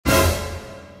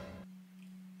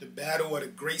battle of the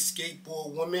great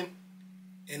skateboard women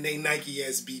and they Nike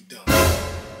SB Dunk.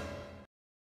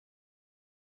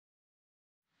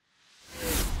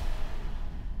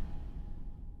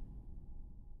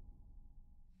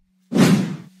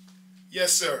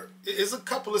 Yes, sir. There's a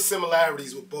couple of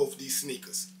similarities with both these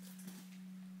sneakers.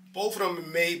 Both of them are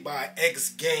made by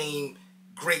X Game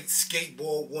great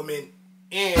skateboard woman,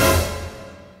 and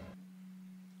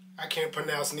I can't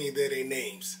pronounce neither of their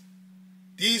names.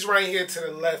 These right here to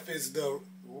the left is the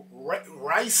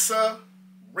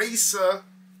Racer,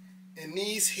 and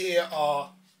these here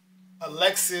are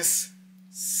Alexis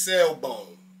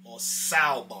Sablone or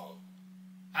Sablone.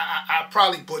 I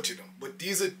probably butchered them, but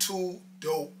these are two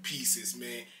dope pieces,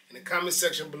 man. In the comment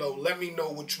section below, let me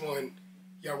know which one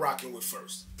y'all rocking with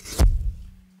first.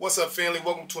 What's up, family?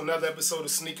 Welcome to another episode of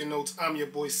Sneaker Notes. I'm your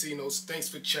boy C Notes. Thanks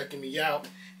for checking me out.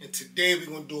 And today we're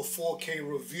going to do a 4K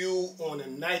review on a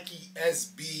Nike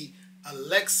SB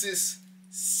Alexis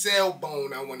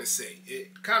Sablone, I want to say.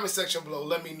 Comment section below,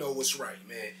 let me know what's right,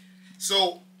 man.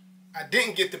 So, I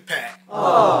didn't get the pack.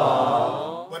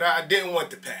 Aww. But I didn't want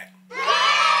the pack.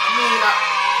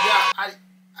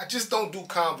 I just don't do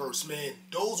Converse, man.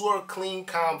 Those were a clean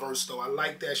Converse, though. I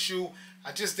like that shoe.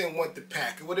 I just didn't want the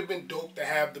pack. It would have been dope to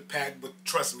have the pack, but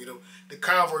trust me, the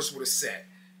Converse would have sat.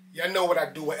 Y'all know what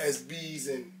I do with SBs,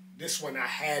 and this one I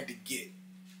had to get.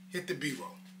 Hit the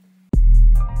B-roll.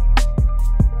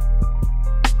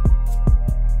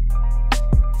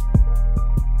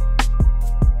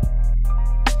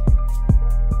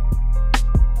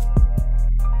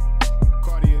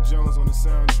 Jones on the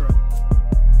soundtrack.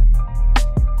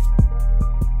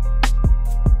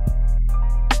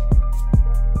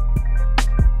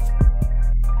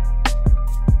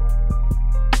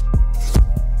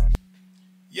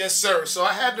 Yes, sir. So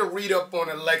I had to read up on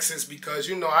Alexis because,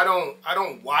 you know, I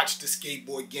don't watch the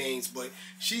skateboard games, but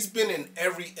she's been in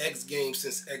every X game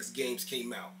since X Games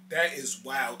came out. That is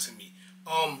wild to me.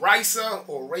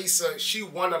 Racer, she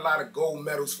won a lot of gold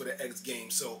medals for the X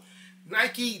Games. So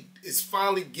Nike is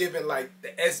finally giving like the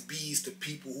SBs to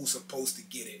people who's supposed to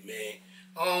get it, man.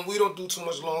 We don't do too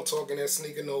much long talking at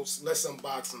Sneaker Notes. Let's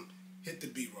unbox them. Hit the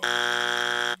B-roll.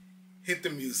 Hit the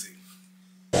music.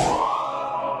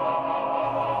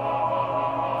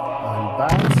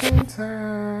 Unboxing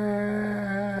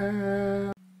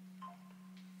time.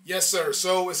 Yes, sir.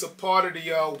 So it's a part of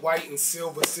the white and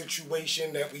silver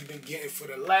situation that we've been getting for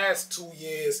the last 2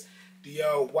 years. The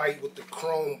white with the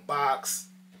chrome box.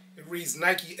 It reads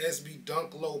Nike SB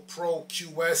Dunk Low Pro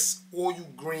QS Oil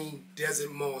Green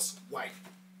Desert Moss White.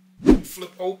 You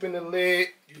flip open the lid,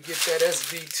 you get that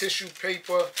SB tissue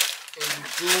paper, and you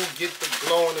do get the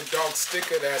glow-in-the-dark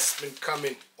sticker that's been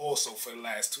coming also for the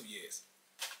last 2 years.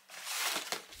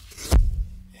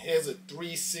 Here's a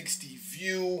 360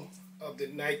 view of the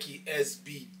Nike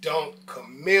SB Dunk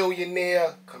Chameleon,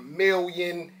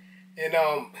 and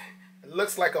it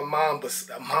looks like a Mamba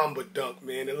dunk,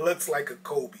 man. It looks like a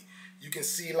Kobe. You can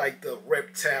see like the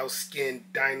reptile skin,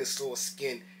 dinosaur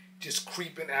skin just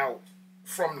creeping out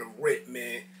from the rip,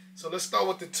 man. So let's start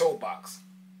with the toe box.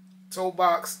 Toe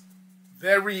box,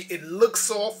 it looks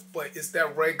soft, but it's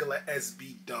that regular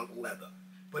SB Dunk leather.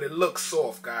 But it looks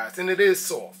soft, guys, and it is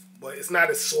soft, but it's not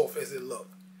as soft as it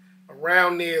looks.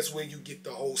 Around there is where you get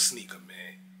the whole sneaker,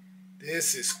 man.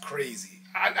 This is crazy.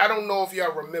 I don't know if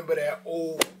y'all remember that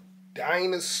old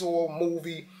dinosaur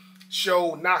movie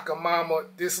show, Nakamama.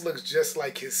 This looks just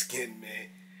like his skin, man.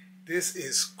 This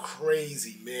is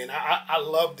crazy, man. I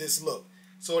love this look.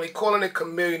 So they calling it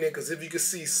chameleon because if you can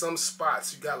see some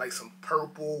spots, you got like some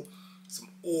purple, some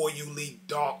oily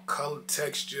dark color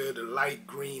texture, the light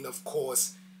green, of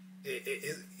course.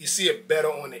 You see it better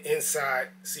on the inside.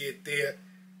 See it there?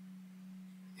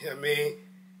 You know what I mean?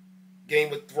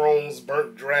 Game of Thrones,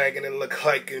 Burnt Dragon, it look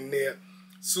like in there.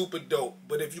 Super dope.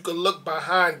 But if you can look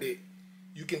behind it,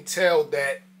 you can tell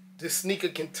that this sneaker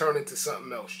can turn into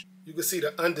something else. You can see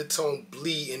the undertone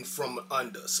bleeding from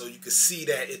under. So you can see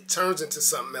that it turns into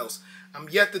something else. I'm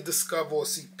yet to discover or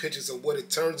see pictures of what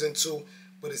it turns into,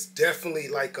 but it's definitely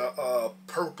like a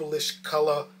purplish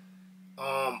color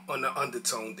on the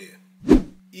undertone there.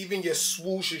 Even your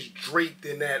swoosh is draped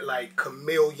in that like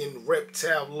chameleon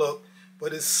reptile look,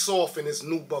 but it's soft and it's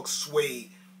nubuck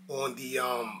suede on the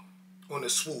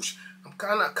swoosh. I'm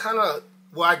kind of,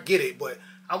 well, I get it, but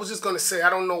I was just gonna say I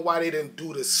don't know why they didn't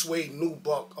do the suede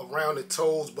nubuck around the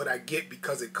toes, but I get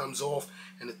because it comes off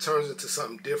and it turns into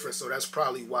something different. So that's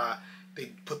probably why they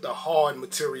put the hard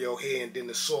material here and then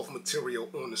the soft material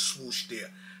on the swoosh there.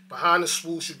 Behind the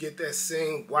swoosh, you get that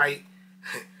same white,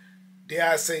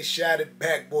 dare I say, shattered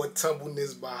backboard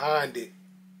tumbleness behind it.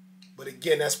 But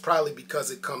again, that's probably because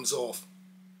it comes off.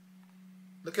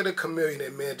 Look at the Chameleon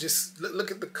there, man. Just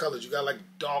look at the colors. You got like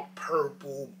dark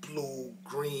purple, blue,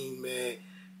 green, man.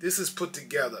 This is put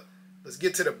together. Let's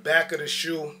get to the back of the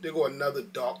shoe. There go another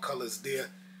dark colors there.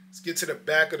 Let's get to the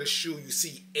back of the shoe. You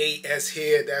see AS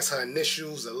here. That's her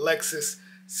initials. Alexis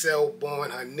Sablone.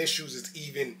 Her initials is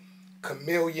even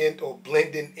chameleon or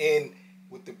blending in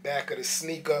with the back of the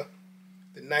sneaker.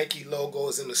 The Nike logo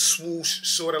is in the swoosh,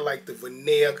 sort of like the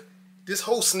veneer. This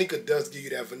whole sneaker does give you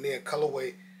that veneer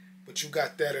colorway, but you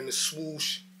got that in the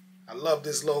swoosh. I love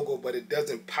this logo, but it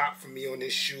doesn't pop for me on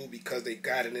this shoe because they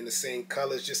got it in the same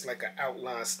colors, just like an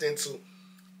outline stencil.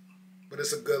 But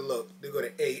it's a good look. They go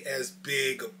to AS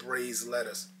big abrased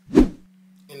letters.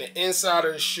 In the inside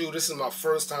of the shoe, this is my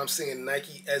first time seeing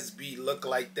Nike SB look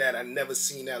like that. I never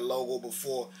seen that logo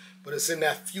before, but it's in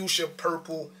that fuchsia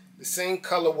purple, the same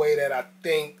colorway that I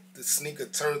think the sneaker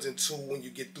turns into when you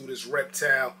get through this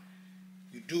Reptile.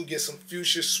 You do get some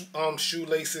fuchsia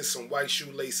shoelaces, some white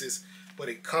shoelaces, but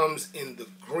it comes in the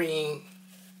green,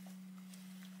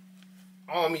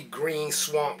 army green,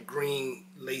 swamp green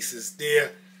laces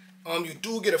there. You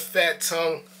do get a fat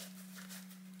tongue,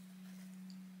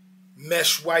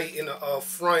 mesh white in the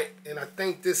front, and I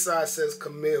think this side says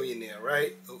Chameleon there,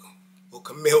 right? Or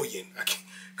Chameleon.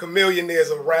 Chameleon there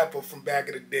is a rapper from back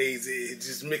in the days. It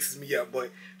just mixes me up,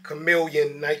 but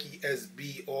Chameleon, Nike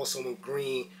SB, also in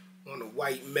green on the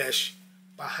white mesh.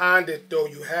 Behind it though,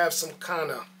 you have some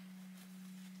kind of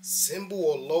symbol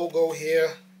or logo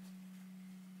here.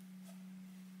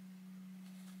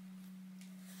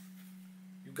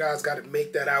 You guys got to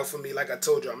make that out for me. Like I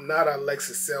told you, I'm not an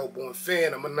Alexis Sablone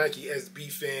fan. I'm a Nike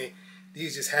SB fan.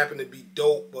 These just happen to be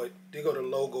dope, but they go the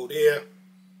logo there.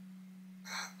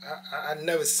 I've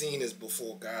never seen this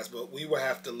before, guys, but we will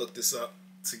have to look this up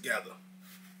together.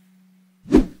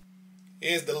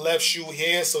 Here's the left shoe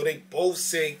here. So they both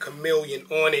say Chameleon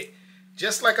on it.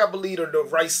 Just like I believe the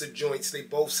Ricer joints, they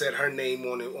both said her name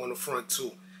on it on the front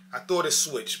too. I thought it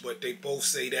switched, but they both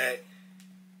say that.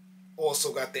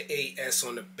 Also got the AS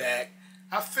on the back.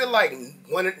 I feel like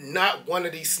not one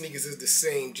of these sneakers is the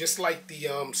same. Just like the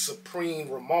Supreme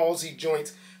Ramalzi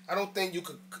joints, I don't think you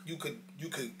could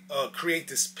create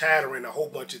this pattern a whole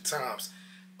bunch of times.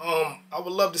 I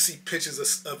would love to see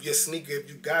pictures of your sneaker if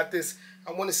you got this.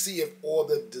 I want to see if all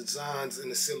the designs and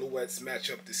the silhouettes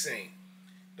match up the same.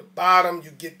 The bottom,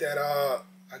 you get that I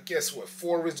guess what,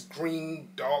 forest green,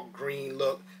 dark green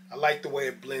look. I like the way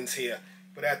it blends here.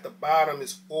 But at the bottom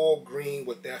is all green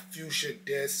with that fuchsia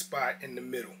dead spot in the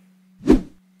middle.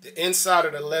 The inside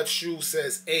of the left shoe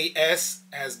says AS,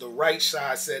 as the right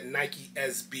side said Nike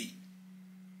SB.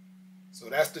 So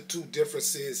that's the two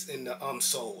differences in the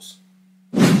soles.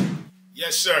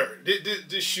 Yes, sir.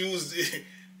 This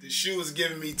shoe is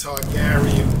giving me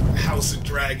Targaryen House of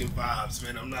Dragon vibes,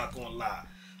 man. I'm not gonna lie.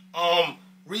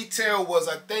 Retail was,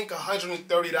 I think, $130.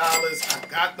 I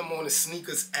got them on the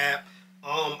Sneakers app.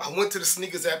 I went to the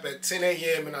Sneakers app at 10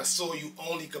 a.m. and I saw you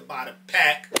only could buy the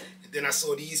pack. And then I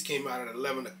saw these came out at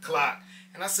 11 o'clock.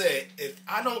 And I said, if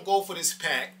I don't go for this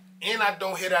pack and I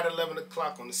don't hit at 11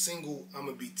 o'clock on the single, I'm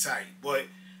going to be tight. But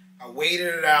I waited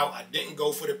it out. I didn't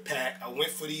go for the pack. I went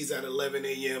for these at 11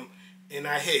 a.m. and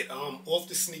I hit off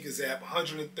the Sneakers app,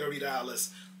 $130.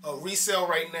 Resale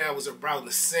right now is around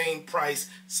the same price.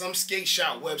 Some skate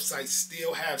shop websites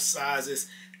still have sizes.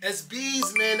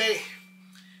 SBs, man,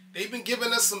 they've been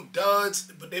giving us some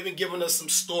duds, but they've been giving us some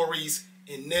stories.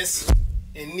 And this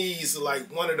and these are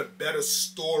like one of the better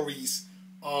stories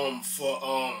for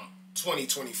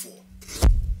 2024.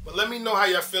 But let me know how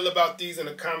y'all feel about these in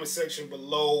the comment section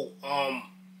below.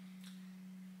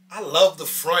 I love the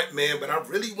front, man, but I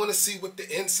really want to see what the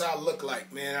inside look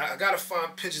like, man. I gotta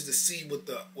find pictures to see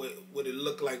what it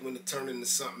look like when it turned into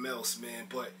something else, man.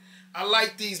 But I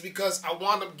like these because I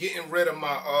wound up getting rid of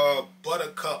my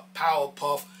Buttercup Power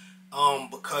Puff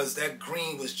because that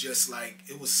green was just like,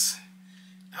 it was,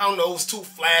 I don't know, it was too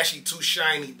flashy, too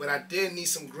shiny. But I did need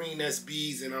some green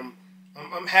SBs, and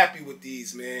I'm happy with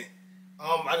these, man.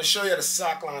 I just show you the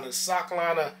sock liner. The sock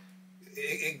liner,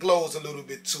 it glows a little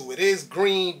bit too. It is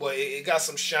green, but it got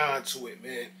some shine to it,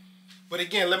 man. But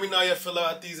again, let me know how you feel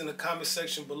about these in the comment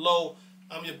section below.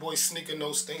 I'm your boy Sneaker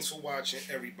Notes. Thanks for watching,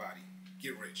 everybody.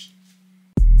 Get rich.